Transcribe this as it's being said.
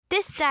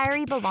This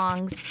diary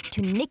belongs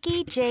to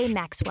Nikki J.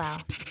 Maxwell.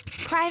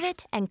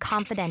 Private and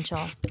confidential.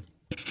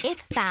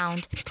 If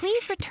found,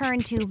 please return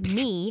to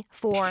me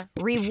for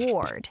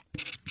reward.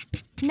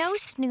 No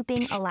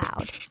snooping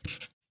allowed.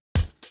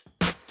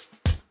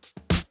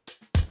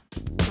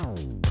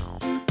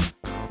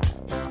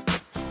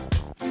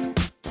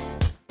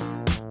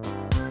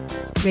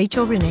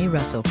 Rachel Renee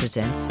Russell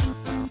presents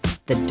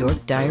the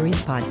Dork Diaries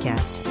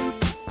podcast,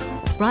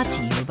 brought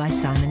to you by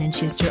Simon &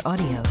 Schuster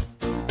Audio.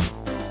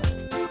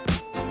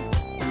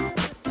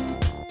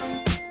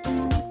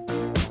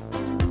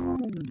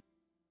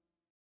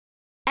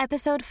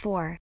 Episode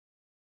 4.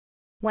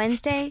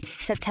 Wednesday,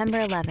 September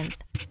 11th.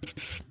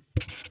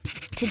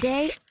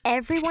 Today,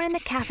 everyone in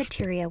the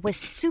cafeteria was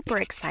super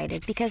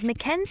excited because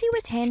Mackenzie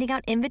was handing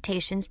out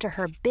invitations to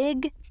her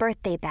big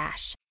birthday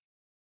bash.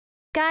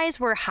 Guys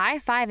were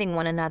high-fiving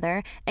one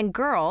another, and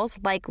girls,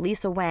 like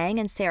Lisa Wang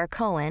and Sarah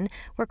Cohen,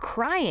 were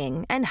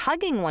crying and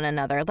hugging one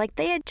another like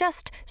they had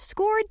just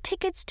scored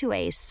tickets to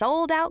a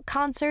sold-out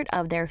concert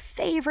of their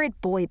favorite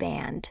boy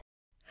band.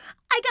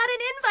 I got an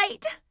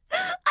invite!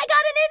 I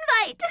got an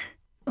invite!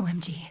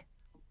 OMG,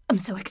 I'm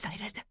so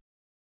excited.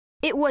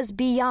 It was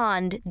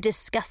beyond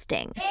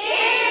disgusting.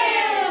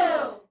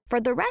 Ew! For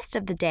the rest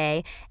of the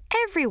day,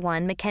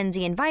 everyone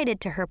Mackenzie invited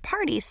to her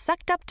party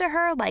sucked up to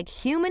her like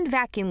human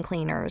vacuum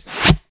cleaners.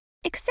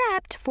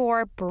 Except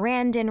for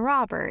Brandon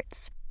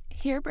Roberts.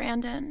 Here,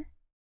 Brandon.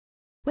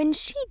 When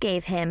she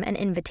gave him an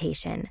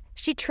invitation,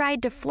 she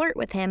tried to flirt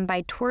with him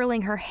by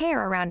twirling her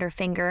hair around her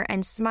finger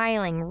and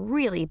smiling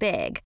really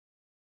big.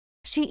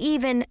 She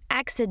even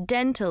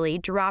accidentally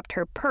dropped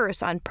her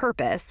purse on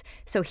purpose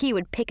so he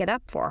would pick it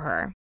up for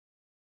her.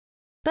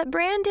 But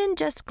Brandon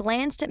just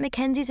glanced at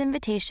Mackenzie's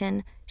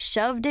invitation,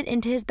 shoved it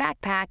into his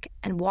backpack,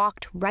 and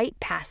walked right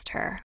past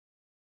her.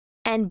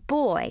 And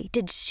boy,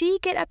 did she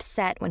get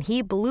upset when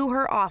he blew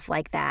her off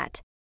like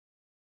that.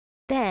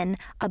 Then,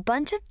 a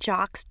bunch of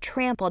jocks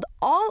trampled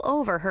all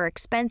over her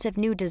expensive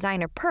new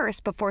designer purse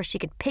before she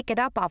could pick it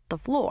up off the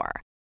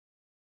floor.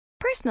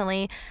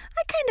 Personally,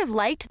 I kind of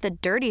liked the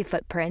dirty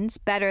footprints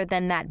better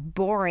than that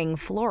boring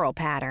floral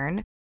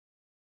pattern.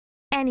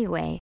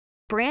 Anyway,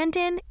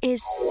 Brandon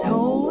is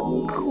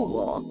so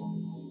cool.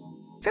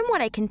 From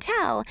what I can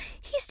tell,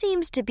 he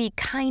seems to be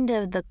kind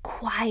of the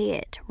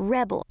quiet,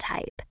 rebel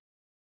type.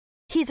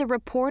 He's a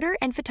reporter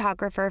and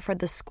photographer for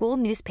the school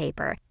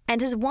newspaper and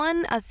has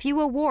won a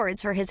few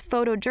awards for his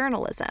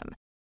photojournalism.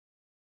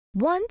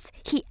 Once,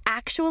 he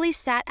actually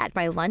sat at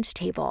my lunch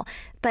table,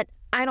 but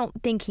I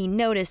don't think he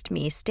noticed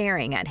me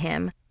staring at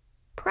him.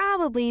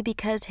 Probably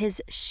because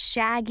his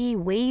shaggy,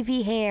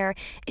 wavy hair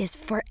is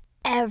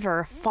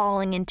forever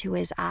falling into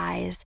his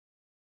eyes.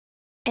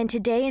 And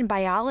today in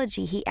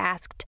biology, he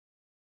asked,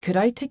 "Could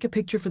I take a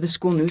picture for the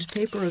school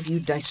newspaper of you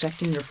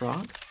dissecting your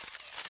frog?"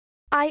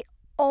 I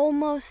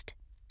almost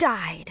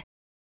died.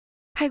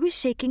 I was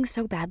shaking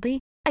so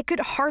badly, I could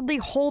hardly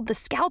hold the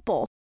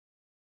scalpel.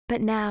 But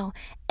now,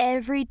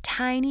 every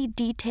tiny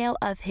detail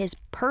of his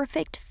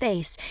perfect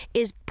face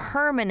is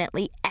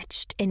permanently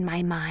etched in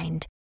my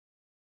mind.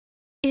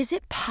 Is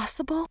it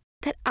possible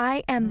that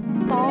I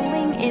am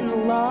falling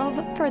in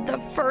love for the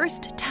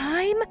first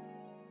time?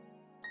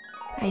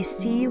 I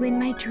see you in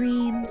my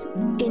dreams,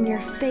 in your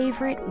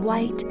favorite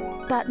white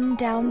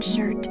button-down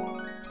shirt,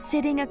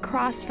 sitting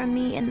across from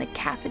me in the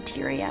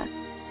cafeteria.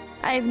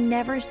 I've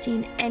never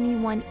seen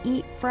anyone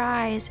eat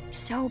fries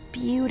so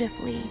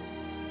beautifully.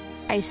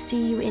 I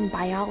see you in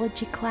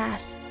biology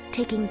class,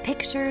 taking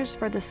pictures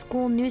for the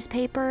school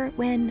newspaper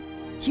when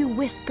you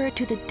whisper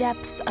to the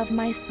depths of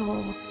my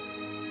soul,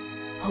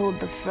 "Hold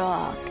the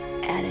frog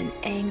at an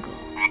angle."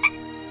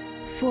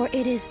 For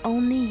it is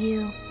only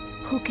you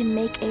who can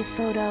make a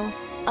photo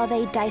of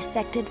a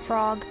dissected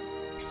frog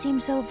seem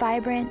so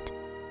vibrant,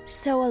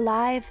 so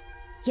alive,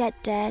 yet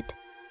dead.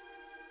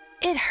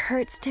 It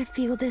hurts to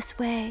feel this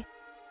way,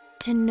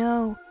 to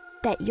know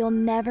that you'll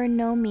never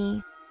know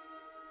me,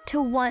 to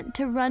want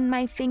to run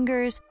my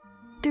fingers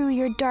through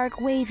your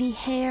dark wavy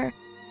hair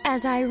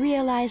as I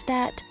realize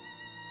that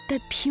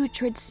the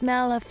putrid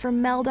smell of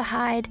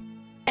formaldehyde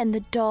and the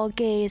dull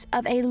gaze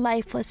of a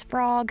lifeless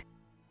frog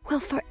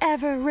will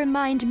forever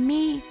remind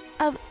me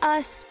of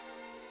us.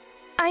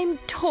 I'm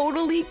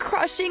totally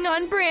crushing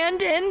on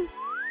Brandon.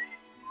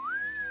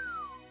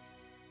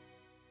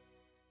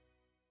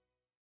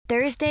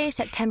 Thursday,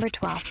 September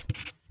 12th.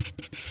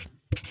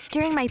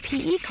 During my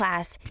PE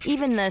class,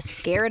 even the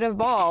scared of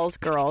balls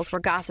girls were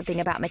gossiping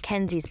about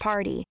Mackenzie's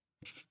party.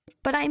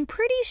 But I'm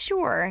pretty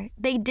sure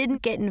they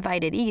didn't get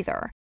invited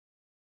either.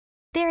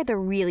 They're the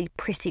really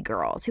prissy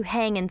girls who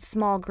hang in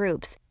small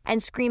groups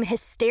and scream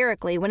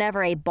hysterically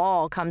whenever a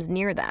ball comes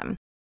near them.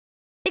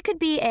 It could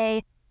be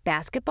a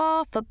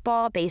basketball,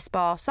 football,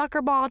 baseball,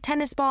 soccer ball,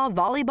 tennis ball,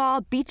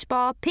 volleyball, beach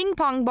ball, ping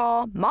pong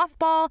ball,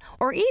 mothball,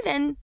 or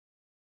even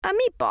a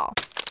meatball.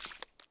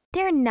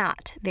 They're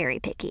not very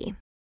picky.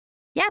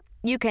 Yep,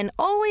 you can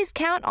always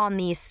count on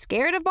these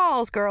scared of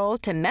balls girls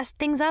to mess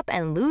things up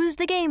and lose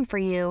the game for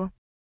you.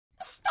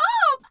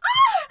 Stop!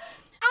 Ah!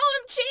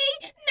 OMG!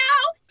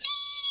 No!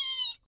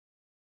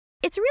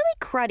 It's really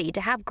cruddy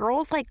to have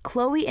girls like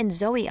Chloe and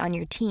Zoe on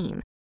your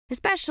team,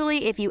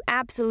 especially if you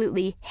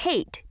absolutely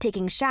hate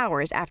taking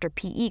showers after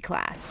PE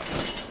class.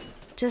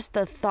 Just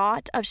the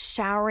thought of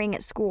showering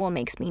at school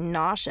makes me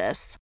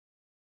nauseous.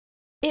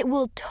 It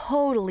will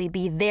totally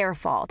be their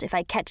fault if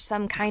I catch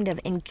some kind of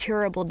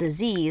incurable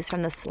disease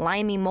from the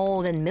slimy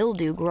mold and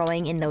mildew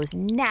growing in those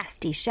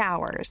nasty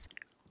showers.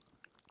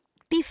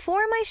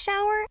 Before my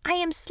shower, I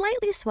am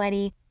slightly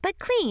sweaty, but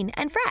clean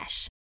and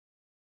fresh.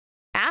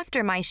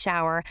 After my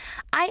shower,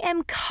 I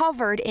am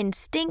covered in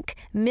stink,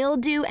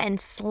 mildew, and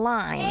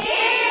slime.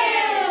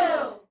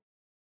 Ew!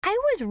 I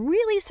was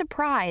really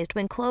surprised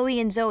when Chloe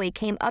and Zoe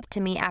came up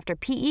to me after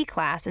PE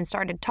class and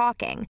started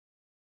talking.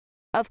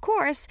 Of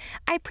course,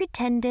 I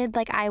pretended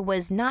like I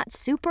was not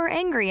super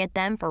angry at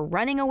them for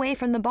running away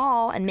from the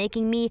ball and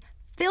making me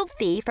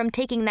filthy from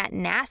taking that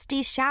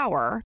nasty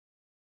shower.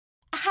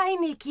 Hi,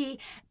 Nikki.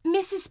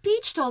 Mrs.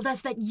 Peach told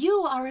us that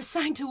you are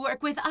assigned to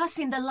work with us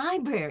in the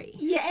library.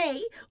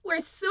 Yay!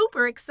 We're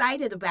super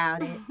excited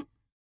about it.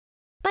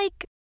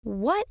 Like,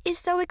 what is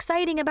so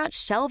exciting about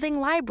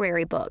shelving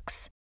library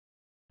books?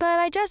 But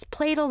I just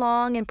played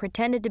along and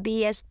pretended to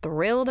be as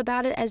thrilled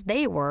about it as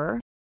they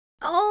were.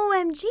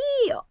 OMG!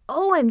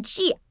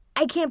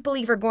 I can't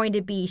believe we're going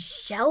to be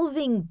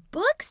shelving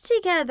books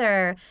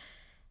together.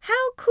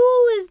 How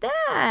cool is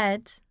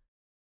that?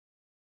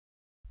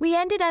 We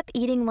ended up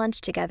eating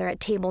lunch together at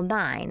table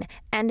 9,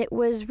 and it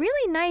was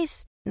really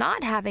nice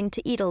not having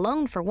to eat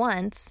alone for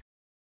once.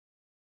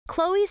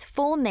 Chloe's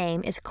full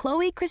name is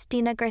Chloe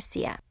Cristina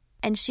Garcia,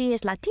 and she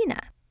is Latina.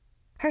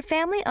 Her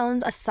family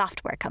owns a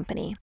software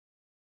company.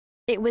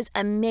 It was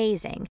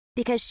amazing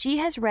because she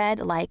has read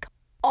like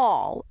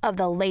all of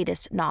the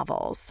latest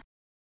novels.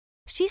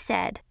 She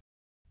said,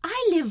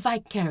 I live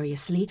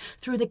vicariously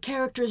through the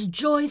characters'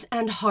 joys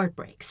and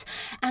heartbreaks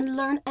and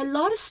learn a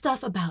lot of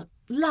stuff about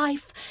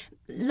life,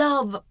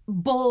 love,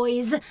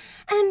 boys,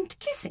 and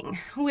kissing,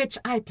 which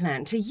I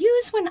plan to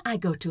use when I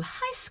go to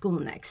high school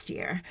next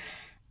year.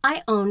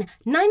 I own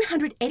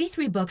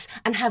 983 books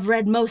and have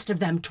read most of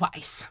them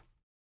twice.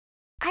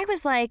 I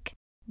was like,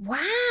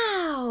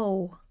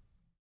 wow!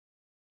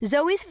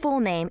 Zoe's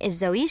full name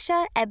is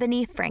Zoisha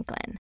Ebony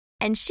Franklin,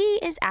 and she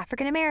is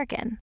African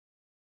American.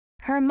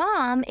 Her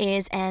mom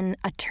is an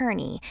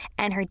attorney,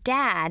 and her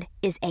dad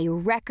is a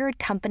record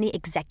company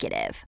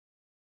executive.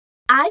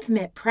 I've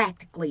met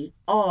practically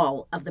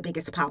all of the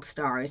biggest pop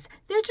stars.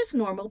 They're just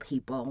normal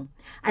people.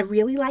 I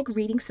really like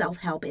reading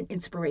self-help and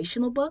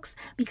inspirational books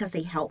because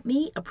they help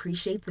me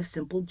appreciate the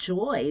simple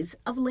joys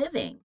of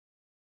living.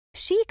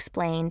 She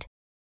explained,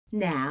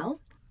 Now,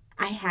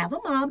 I have a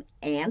mom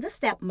and a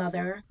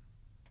stepmother.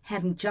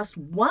 Having just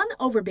one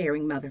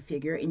overbearing mother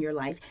figure in your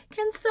life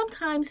can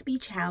sometimes be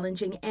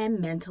challenging and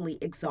mentally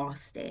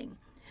exhausting.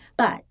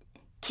 But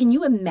can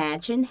you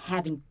imagine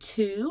having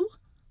two?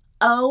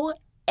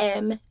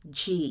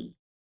 OMG.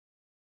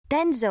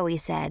 Then Zoe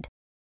said,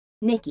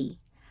 Nikki,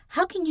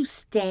 how can you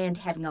stand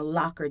having a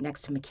locker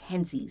next to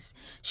Mackenzie's?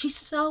 She's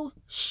so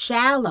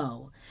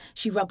shallow.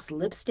 She rubs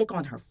lipstick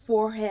on her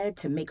forehead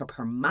to make up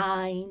her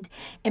mind,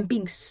 and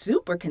being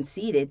super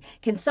conceited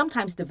can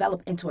sometimes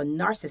develop into a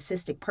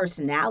narcissistic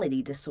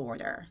personality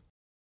disorder.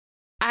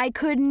 I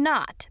could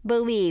not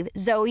believe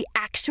Zoe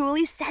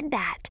actually said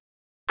that.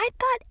 I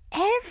thought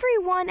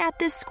everyone at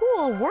this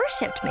school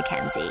worshipped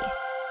Mackenzie.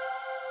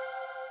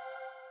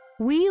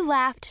 We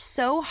laughed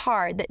so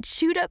hard that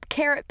chewed-up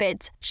carrot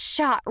bits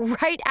shot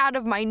right out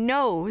of my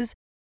nose.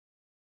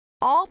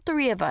 All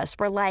three of us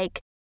were like,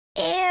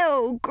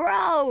 ew,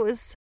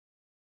 gross.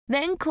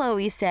 Then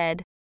Chloe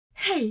said,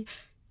 Hey,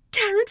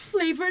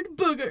 carrot-flavored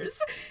boogers.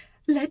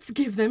 Let's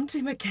give them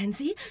to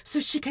Mackenzie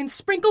so she can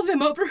sprinkle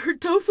them over her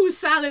tofu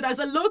salad as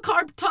a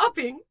low-carb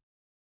topping.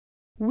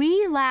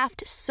 We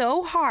laughed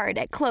so hard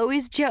at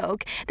Chloe's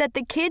joke that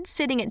the kids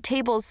sitting at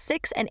tables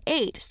 6 and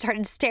 8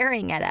 started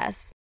staring at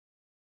us.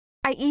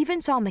 I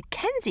even saw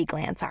Mackenzie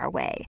glance our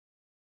way.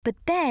 But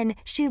then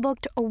she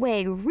looked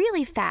away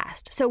really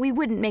fast so we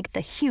wouldn't make the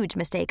huge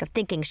mistake of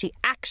thinking she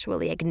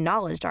actually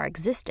acknowledged our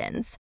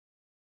existence.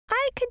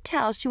 I could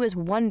tell she was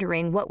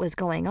wondering what was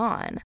going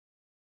on.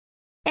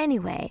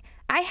 Anyway,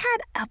 I had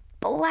a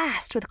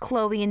blast with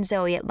Chloe and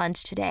Zoe at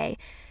lunch today,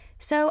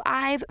 so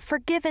I've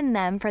forgiven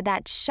them for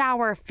that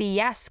shower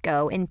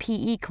fiasco in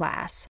PE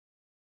class.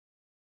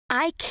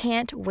 I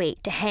can't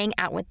wait to hang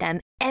out with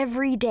them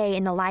every day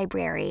in the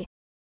library.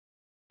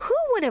 Who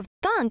would have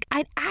thunk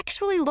I'd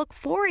actually look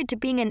forward to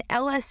being an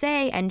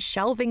LSA and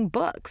shelving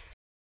books?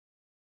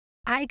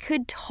 I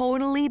could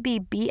totally be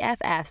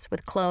BFFs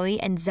with Chloe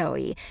and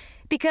Zoe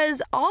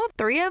because all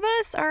three of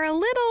us are a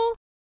little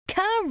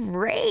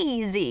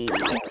crazy.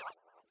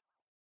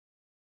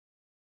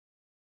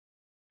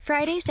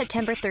 Friday,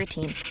 September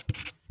 13th.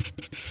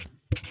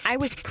 I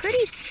was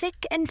pretty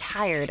sick and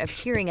tired of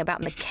hearing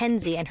about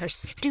Mackenzie and her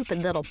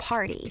stupid little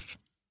party.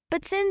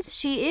 But since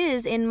she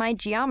is in my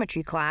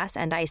geometry class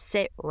and I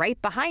sit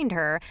right behind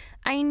her,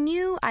 I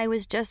knew I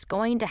was just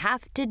going to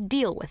have to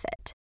deal with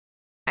it.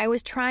 I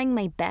was trying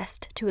my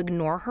best to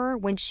ignore her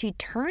when she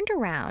turned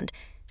around,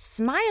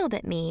 smiled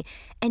at me,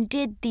 and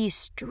did the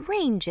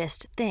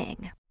strangest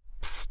thing.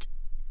 Psst.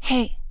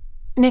 Hey,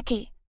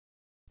 Nikki.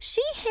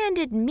 She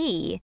handed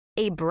me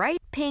a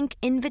bright pink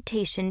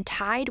invitation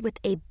tied with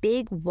a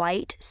big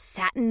white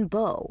satin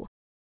bow.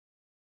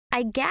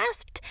 I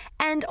gasped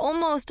and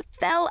almost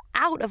fell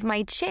out of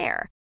my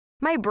chair.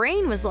 My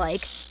brain was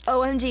like,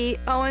 OMG,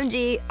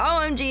 OMG,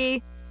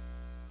 OMG.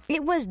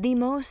 It was the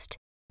most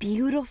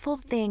beautiful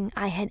thing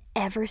I had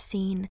ever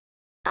seen,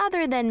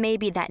 other than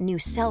maybe that new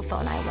cell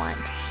phone I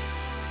want.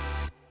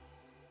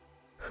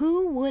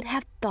 Who would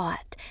have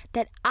thought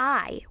that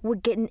I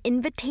would get an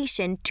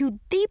invitation to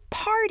the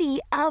party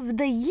of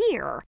the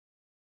year?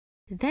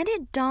 Then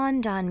it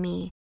dawned on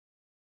me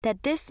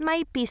that this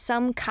might be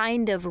some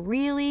kind of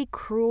really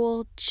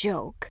cruel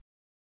joke.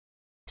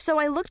 So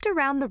I looked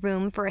around the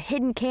room for a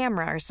hidden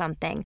camera or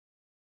something.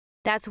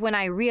 That's when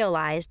I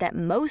realized that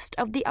most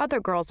of the other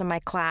girls in my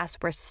class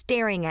were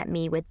staring at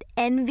me with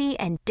envy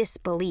and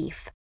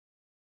disbelief.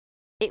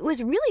 It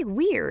was really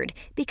weird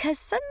because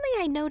suddenly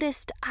I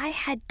noticed I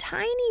had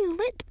tiny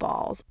lint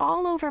balls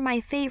all over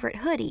my favorite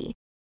hoodie,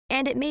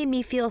 and it made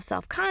me feel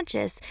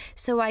self-conscious,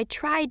 so I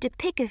tried to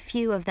pick a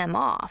few of them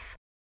off.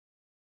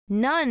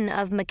 None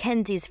of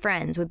Mackenzie's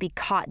friends would be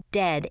caught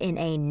dead in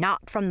a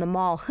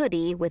not-from-the-mall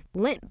hoodie with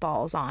lint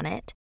balls on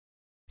it,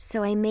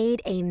 so I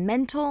made a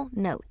mental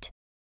note.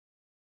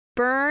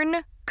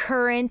 Burn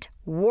current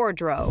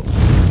wardrobe.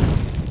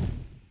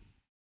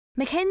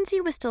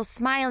 Mackenzie was still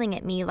smiling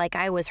at me like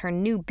I was her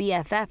new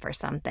BFF or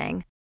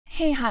something.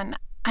 Hey, hun,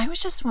 I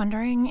was just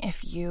wondering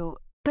if you...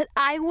 But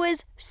I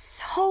was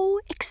so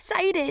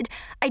excited.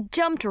 I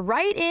jumped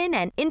right in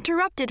and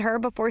interrupted her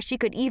before she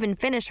could even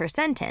finish her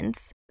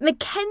sentence.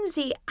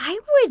 Mackenzie, I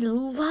would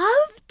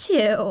love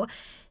to.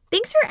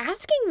 Thanks for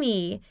asking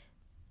me.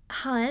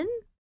 Hun?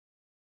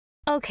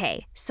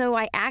 Okay, so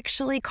I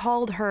actually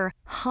called her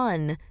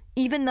hun,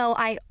 even though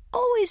I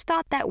always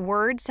thought that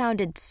word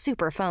sounded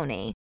super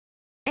phony.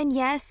 And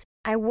yes,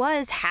 I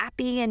was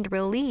happy and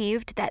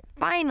relieved that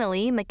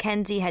finally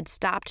Mackenzie had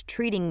stopped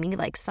treating me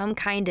like some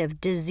kind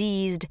of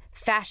diseased,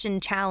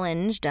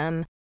 fashion-challenged,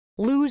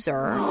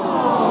 loser.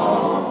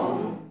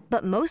 Aww.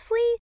 But mostly,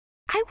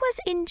 I was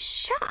in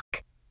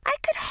shock. I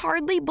could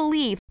hardly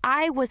believe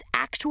I was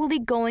actually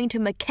going to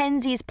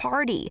Mackenzie's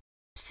party.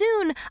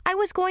 Soon, I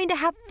was going to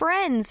have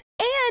friends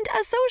and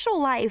a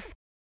social life.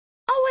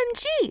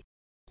 OMG!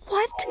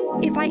 What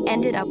if I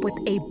ended up with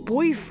a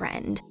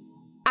boyfriend?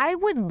 I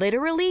would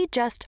literally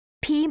just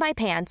pee my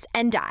pants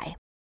and die.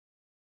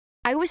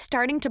 I was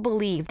starting to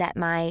believe that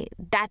my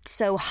That's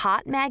So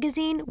Hot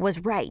magazine was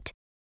right.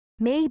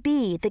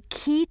 Maybe the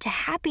key to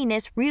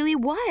happiness really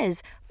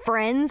was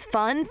friends,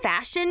 fun,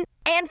 fashion,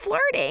 and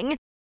flirting.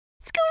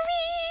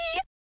 Scooby!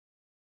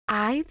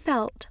 I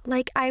felt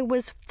like I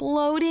was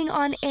floating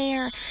on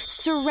air,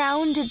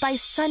 surrounded by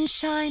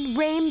sunshine,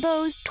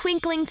 rainbows,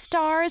 twinkling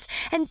stars,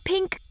 and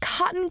pink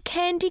cotton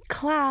candy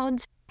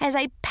clouds as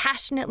I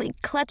passionately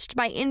clutched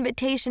my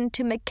invitation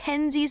to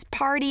Mackenzie's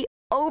party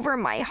over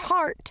my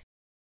heart.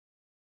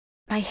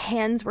 My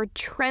hands were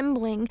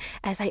trembling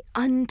as I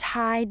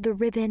untied the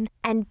ribbon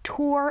and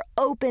tore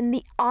open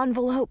the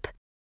envelope.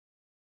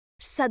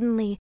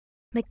 Suddenly,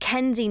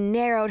 Mackenzie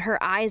narrowed her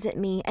eyes at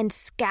me and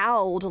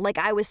scowled like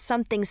I was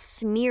something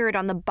smeared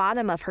on the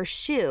bottom of her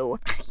shoe.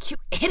 You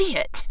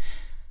idiot!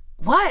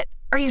 What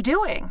are you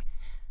doing?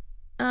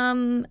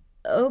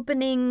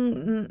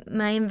 Opening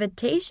my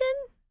invitation?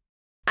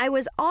 I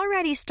was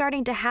already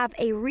starting to have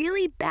a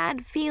really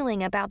bad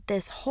feeling about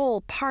this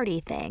whole party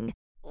thing.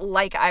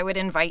 Like I would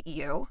invite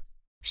you?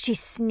 She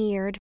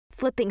sneered,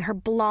 flipping her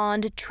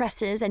blonde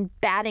tresses and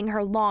batting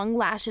her long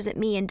lashes at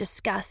me in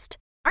disgust.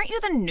 Aren't you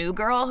the new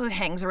girl who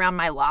hangs around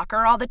my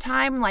locker all the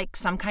time like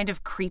some kind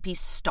of creepy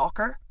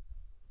stalker?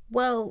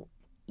 Well,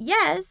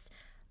 yes.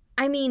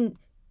 I mean,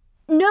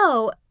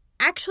 no.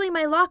 Actually,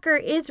 my locker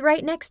is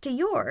right next to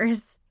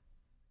yours.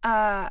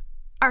 Are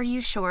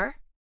you sure?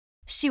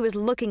 She was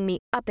looking me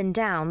up and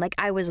down like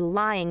I was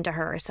lying to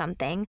her or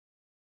something.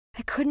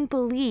 I couldn't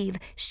believe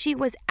she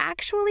was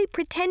actually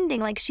pretending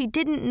like she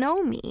didn't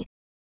know me.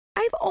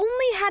 I've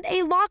only had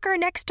a locker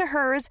next to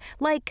hers,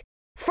 like,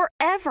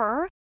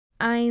 forever.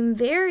 I'm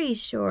very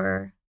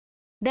sure.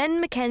 Then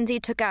Mackenzie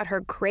took out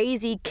her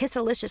crazy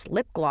kissalicious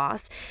lip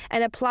gloss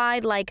and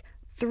applied like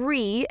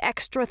 3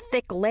 extra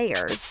thick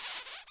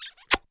layers.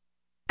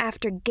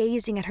 After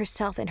gazing at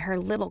herself in her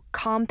little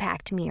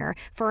compact mirror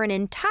for an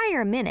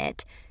entire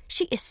minute,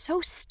 she is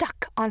so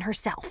stuck on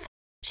herself.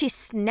 She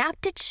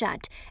snapped it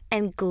shut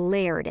and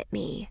glared at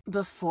me.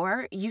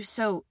 Before you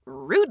so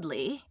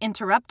rudely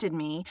interrupted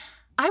me,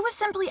 I was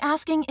simply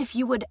asking if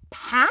you would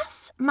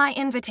pass my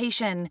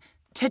invitation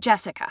to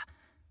Jessica.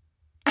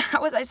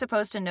 How was I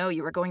supposed to know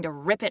you were going to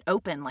rip it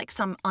open like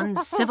some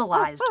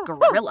uncivilized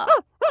gorilla?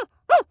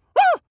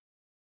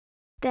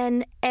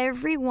 Then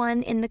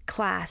everyone in the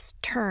class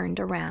turned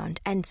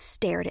around and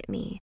stared at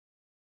me.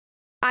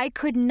 I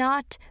could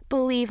not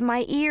believe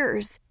my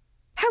ears.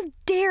 How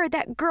dare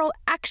that girl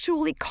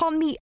actually call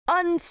me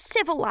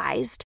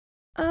uncivilized?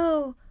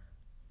 Oh,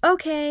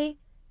 okay.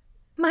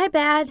 My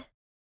bad.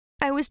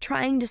 I was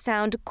trying to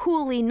sound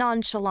coolly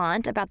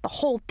nonchalant about the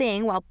whole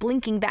thing while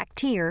blinking back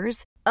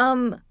tears.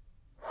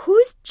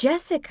 Who's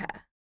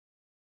Jessica?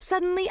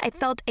 Suddenly, I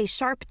felt a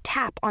sharp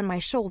tap on my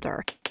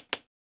shoulder.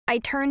 I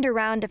turned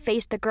around to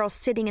face the girl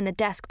sitting in the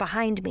desk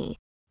behind me.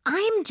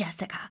 I'm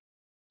Jessica.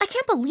 I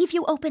can't believe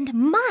you opened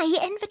my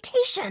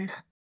invitation.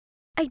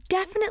 I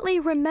definitely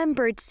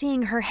remembered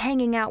seeing her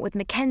hanging out with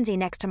Mackenzie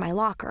next to my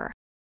locker.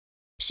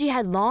 She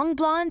had long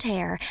blonde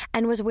hair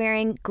and was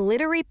wearing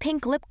glittery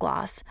pink lip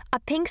gloss, a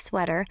pink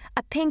sweater,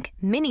 a pink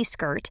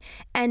miniskirt,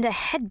 and a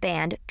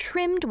headband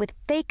trimmed with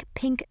fake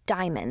pink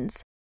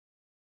diamonds.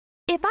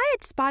 If I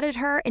had spotted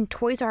her in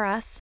Toys R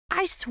Us,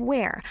 I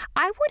swear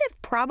I would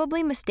have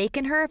probably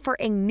mistaken her for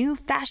a new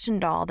fashion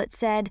doll that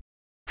said,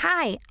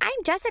 "Hi,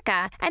 I'm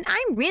Jessica, and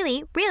I'm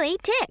really, really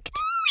ticked."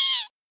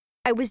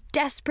 I was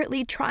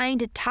desperately trying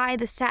to tie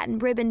the satin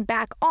ribbon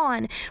back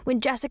on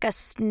when Jessica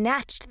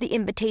snatched the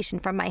invitation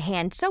from my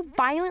hand so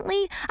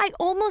violently I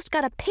almost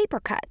got a paper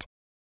cut.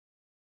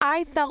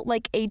 I felt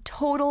like a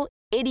total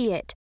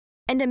idiot,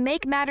 and to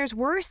make matters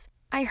worse,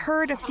 I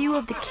heard a few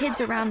of the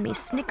kids around me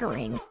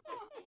snickering.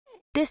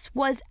 This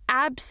was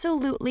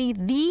absolutely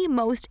the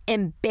most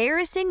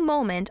embarrassing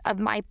moment of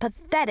my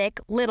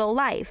pathetic little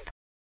life.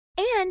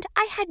 And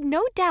I had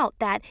no doubt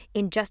that,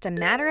 in just a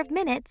matter of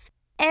minutes,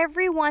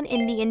 everyone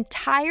in the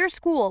entire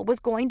school was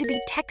going to be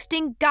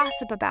texting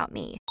gossip about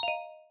me.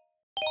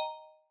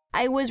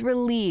 I was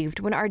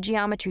relieved when our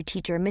geometry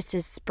teacher,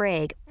 Mrs.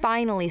 Sprague,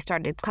 finally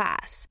started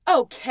class.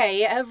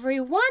 Okay,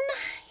 everyone,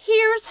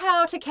 here's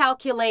how to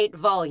calculate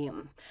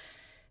volume.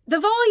 The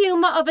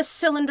volume of a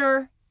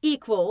cylinder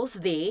equals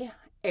the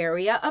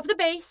area of the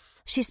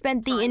base. She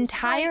spent the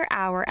entire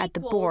hour at the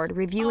board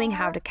reviewing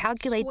how to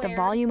calculate the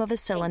volume of a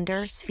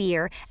cylinder,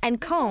 sphere, and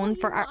cone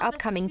for our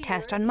upcoming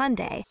test on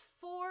Monday.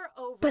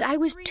 But I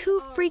was too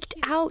freaked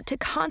out to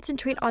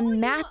concentrate on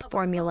math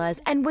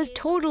formulas and was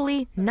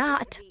totally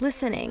not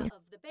listening.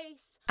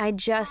 I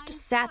just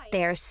sat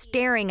there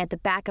staring at the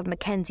back of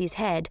Mackenzie's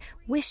head,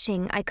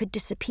 wishing I could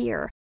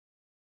disappear.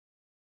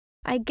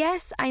 I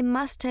guess I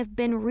must have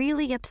been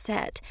really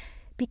upset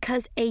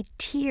because a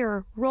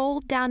tear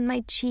rolled down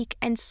my cheek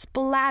and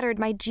splattered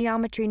my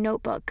geometry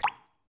notebook.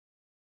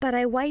 But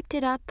I wiped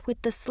it up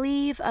with the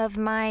sleeve of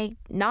my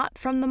not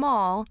from the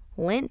mall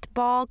lint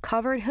ball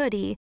covered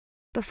hoodie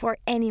before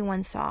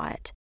anyone saw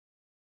it.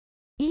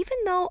 Even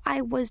though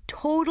I was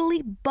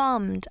totally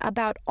bummed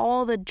about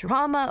all the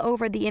drama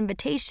over the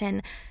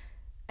invitation,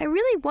 I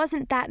really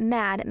wasn't that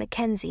mad at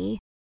Mackenzie.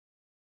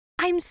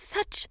 I'm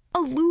such a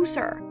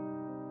loser.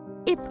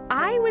 If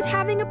I was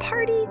having a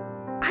party,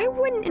 I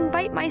wouldn't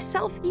invite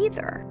myself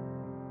either.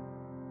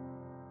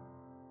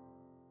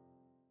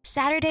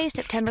 Saturday,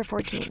 September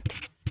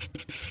 14th.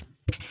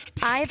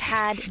 I've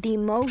had the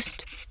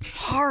most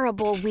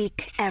horrible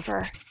week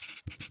ever.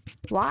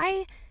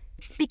 Why?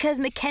 Because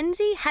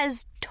Mackenzie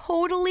has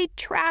totally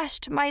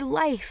trashed my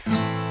life.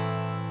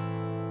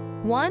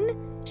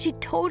 1, she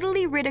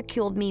totally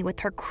ridiculed me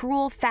with her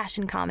cruel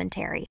fashion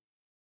commentary.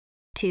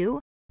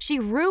 2, she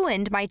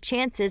ruined my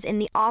chances in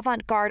the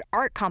avant-garde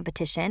art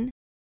competition.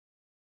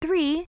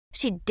 3,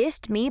 she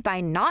dissed me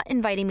by not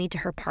inviting me to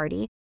her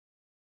party.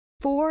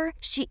 4,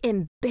 she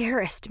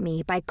embarrassed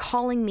me by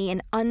calling me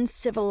an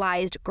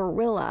uncivilized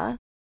gorilla.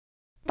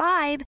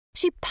 5,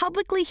 she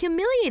publicly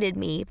humiliated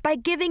me by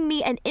giving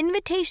me an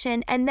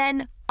invitation and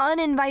then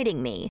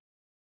uninviting me.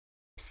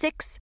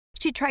 6,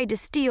 she tried to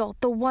steal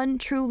the one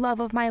true love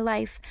of my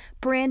life,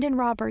 Brandon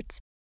Roberts,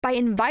 by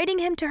inviting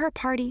him to her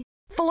party,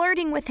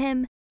 flirting with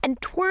him, and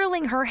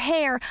twirling her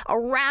hair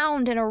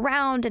around and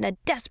around in a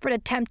desperate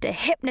attempt to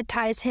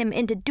hypnotize him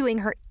into doing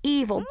her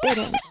evil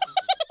bidding.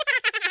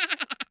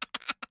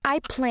 I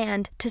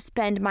planned to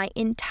spend my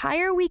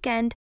entire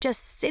weekend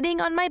just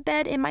sitting on my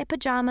bed in my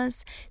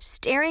pajamas,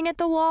 staring at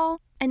the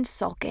wall and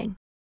sulking,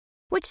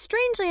 which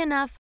strangely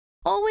enough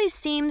always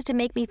seems to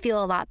make me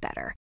feel a lot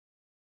better.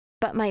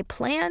 But my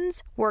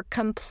plans were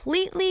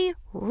completely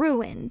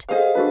ruined.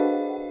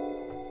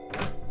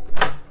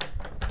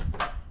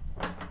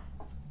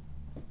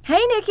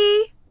 Hey,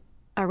 Nikki!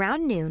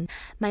 Around noon,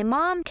 my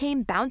mom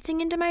came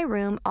bouncing into my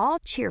room all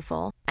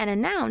cheerful and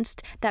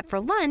announced that for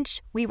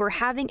lunch we were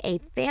having a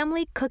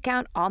family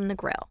cookout on the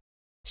grill.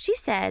 She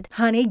said,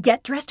 Honey,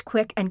 get dressed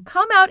quick and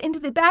come out into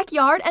the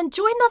backyard and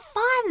join the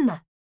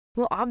fun!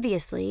 Well,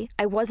 obviously,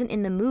 I wasn't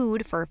in the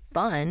mood for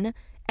fun,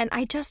 and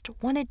I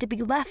just wanted to be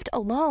left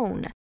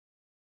alone.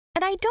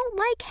 And I don't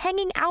like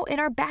hanging out in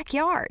our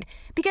backyard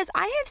because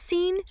I have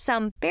seen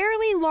some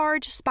fairly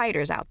large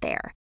spiders out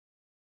there.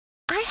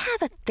 I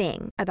have a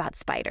thing about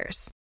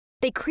spiders.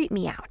 They creep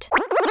me out.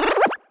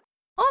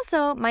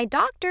 Also, my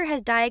doctor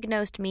has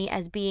diagnosed me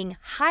as being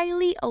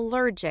highly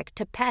allergic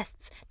to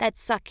pests that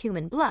suck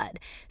human blood,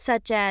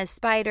 such as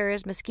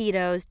spiders,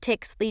 mosquitoes,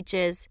 ticks,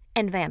 leeches,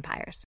 and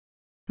vampires.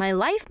 My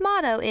life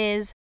motto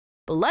is,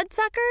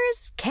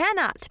 bloodsuckers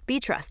cannot be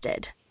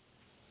trusted.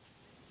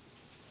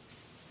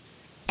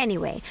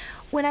 Anyway,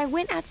 when I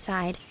went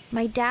outside,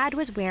 my dad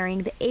was wearing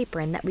the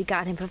apron that we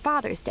got him for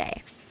Father's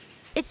Day.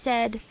 It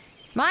said,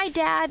 "My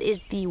dad is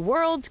the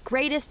world's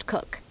greatest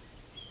cook."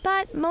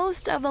 but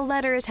most of the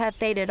letters have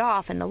faded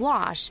off in the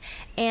wash,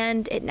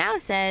 and it now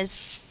says,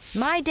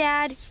 "My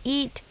dad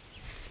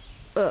eats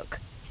ook."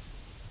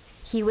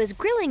 He was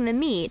grilling the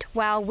meat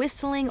while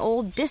whistling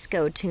old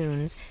disco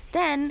tunes.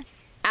 Then,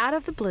 out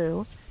of the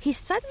blue, he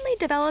suddenly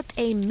developed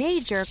a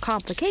major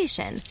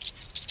complication.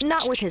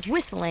 Not with his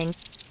whistling,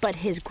 but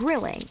his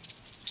grilling.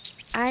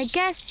 I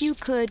guess you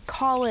could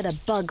call it a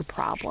bug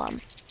problem.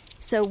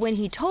 So when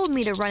he told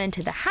me to run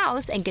into the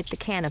house and get the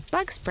can of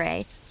bug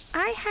spray,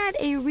 I had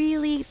a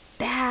really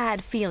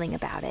bad feeling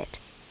about it.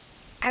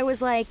 I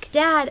was like,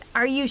 Dad,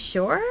 are you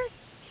sure?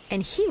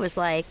 And he was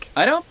like,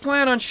 I don't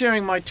plan on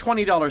sharing my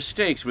 $20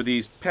 steaks with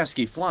these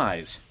pesky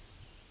flies.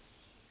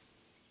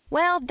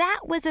 Well,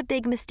 that was a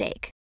big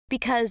mistake,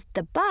 because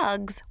the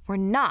bugs were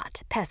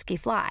not pesky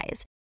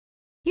flies.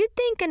 You'd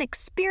think an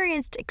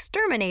experienced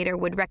exterminator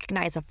would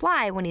recognize a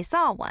fly when he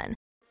saw one.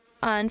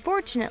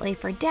 Unfortunately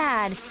for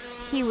Dad,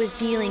 he was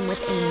dealing with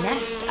a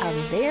nest of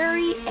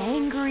very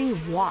angry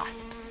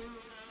wasps.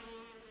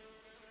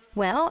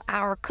 Well,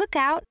 our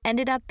cookout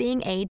ended up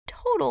being a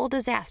total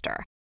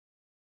disaster.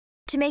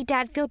 To make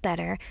Dad feel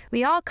better,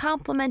 we all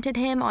complimented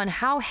him on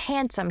how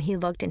handsome he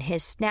looked in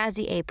his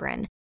snazzy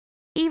apron,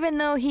 even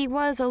though he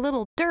was a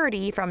little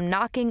dirty from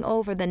knocking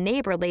over the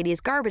neighbor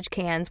lady's garbage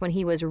cans when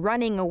he was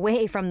running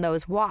away from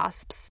those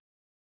wasps.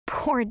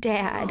 Poor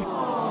Dad.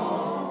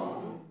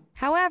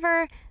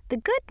 However, the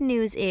good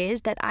news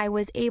is that I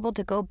was able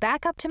to go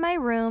back up to my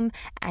room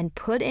and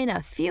put in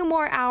a few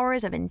more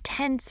hours of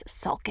intense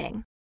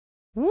sulking.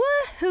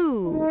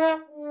 Woohoo!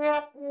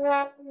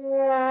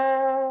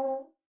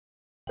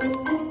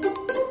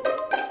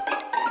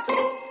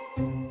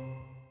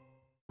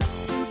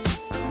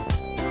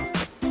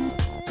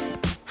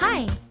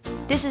 Hi,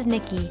 this is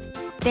Nikki.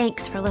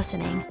 Thanks for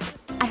listening.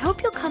 I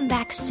hope you'll come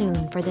back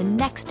soon for the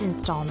next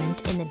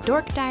installment in the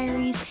Dork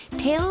Diaries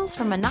Tales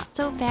from a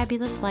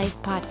Not-So-Fabulous Life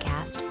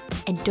podcast.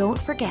 And don't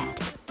forget,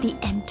 the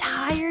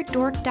entire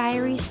Dork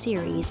Diaries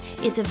series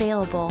is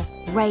available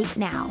right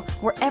now,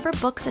 wherever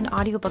books and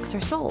audiobooks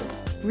are sold.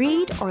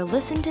 Read or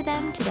listen to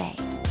them today.